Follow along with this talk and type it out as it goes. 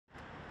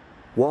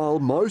While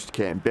most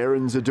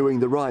Canberrans are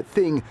doing the right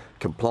thing,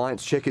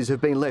 compliance checkers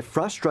have been left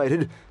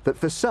frustrated that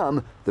for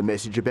some, the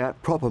message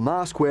about proper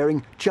mask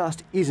wearing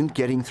just isn't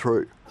getting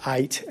through.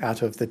 8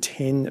 out of the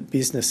 10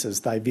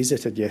 businesses they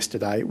visited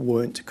yesterday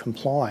weren't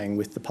complying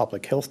with the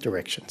public health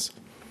directions.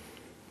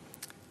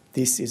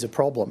 This is a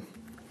problem.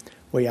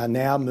 We are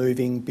now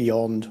moving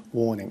beyond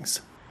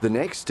warnings. The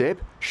next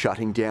step,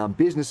 shutting down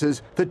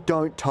businesses that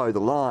don't toe the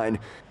line.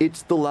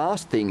 It's the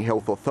last thing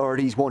health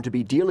authorities want to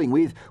be dealing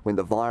with when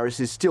the virus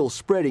is still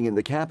spreading in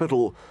the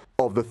capital.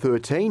 Of the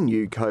 13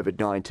 new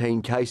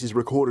COVID-19 cases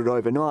recorded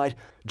overnight,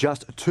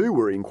 just 2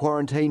 were in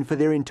quarantine for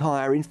their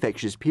entire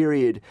infectious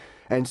period,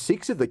 and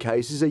 6 of the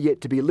cases are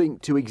yet to be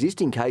linked to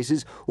existing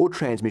cases or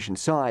transmission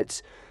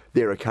sites.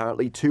 There are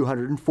currently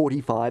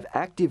 245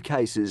 active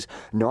cases,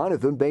 9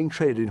 of them being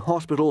treated in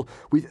hospital,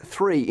 with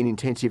 3 in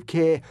intensive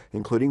care,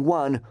 including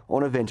 1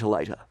 on a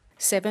ventilator.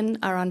 7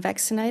 are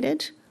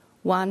unvaccinated,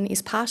 1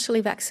 is partially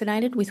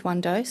vaccinated with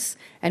 1 dose,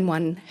 and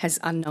 1 has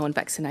unknown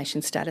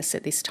vaccination status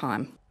at this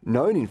time.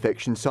 Known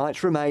infection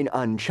sites remain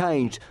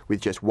unchanged,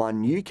 with just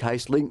 1 new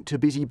case linked to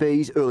Busy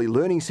Bee's Early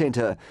Learning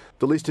Centre.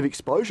 The list of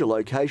exposure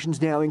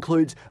locations now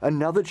includes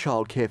another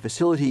childcare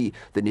facility,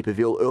 the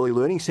Nipperville Early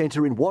Learning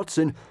Centre in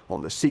Watson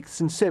on the 6th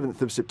and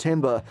 7th of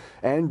September,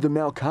 and the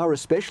Malcara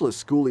Specialist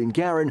School in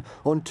Garran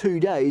on 2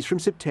 days from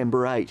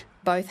September 8.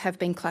 Both have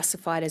been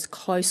classified as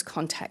close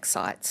contact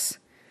sites.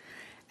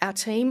 Our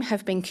team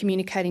have been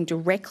communicating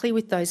directly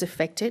with those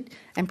affected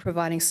and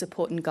providing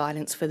support and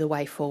guidance for the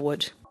way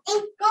forward.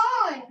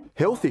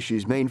 Health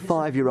issues mean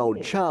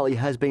 5-year-old Charlie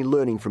has been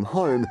learning from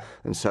home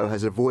and so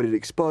has avoided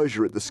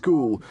exposure at the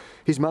school.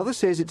 His mother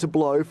says it's a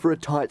blow for a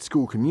tight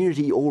school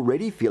community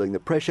already feeling the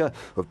pressure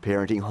of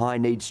parenting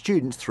high-need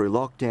students through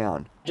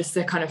lockdown. Just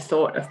the kind of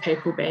thought of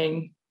people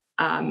being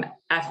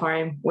at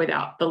home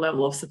without the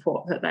level of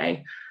support that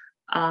they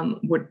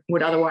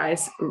would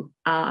otherwise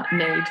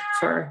need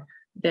for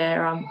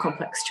their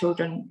complex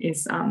children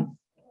is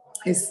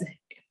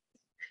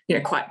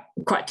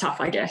quite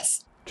tough, I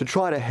guess. To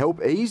try to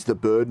help ease the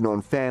burden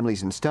on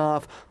families and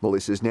staff,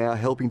 Melissa's now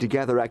helping to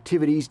gather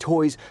activities,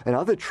 toys and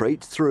other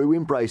treats through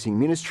Embracing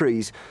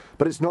Ministries.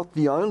 But it's not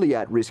the only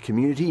at-risk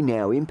community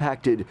now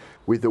impacted,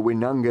 with the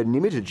Winunga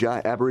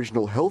Nimitija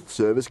Aboriginal Health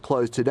Service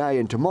closed today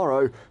and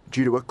tomorrow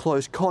due to a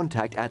close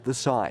contact at the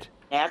site.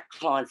 Our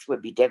clients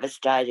would be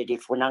devastated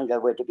if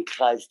Winunga were to be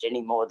closed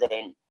any more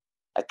than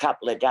a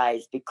couple of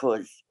days,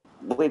 because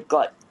we've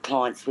got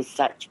clients with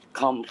such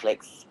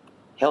complex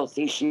health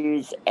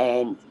issues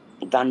and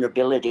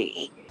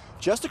vulnerability.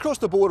 Just across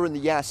the border in the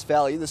Yass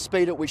Valley, the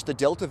speed at which the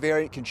Delta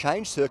variant can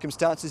change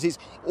circumstances is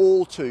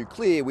all too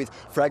clear, with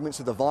fragments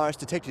of the virus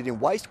detected in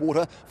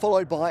wastewater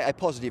followed by a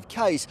positive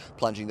case,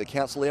 plunging the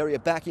council area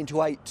back into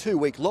a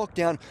 2-week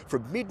lockdown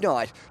from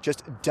midnight,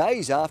 just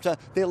days after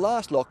their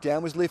last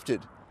lockdown was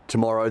lifted.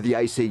 Tomorrow, the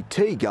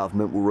ACT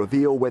government will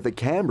reveal whether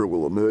Canberra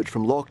will emerge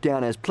from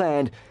lockdown as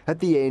planned at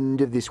the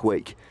end of this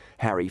week.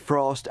 Harry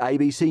Frost,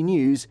 ABC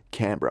News,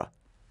 Canberra.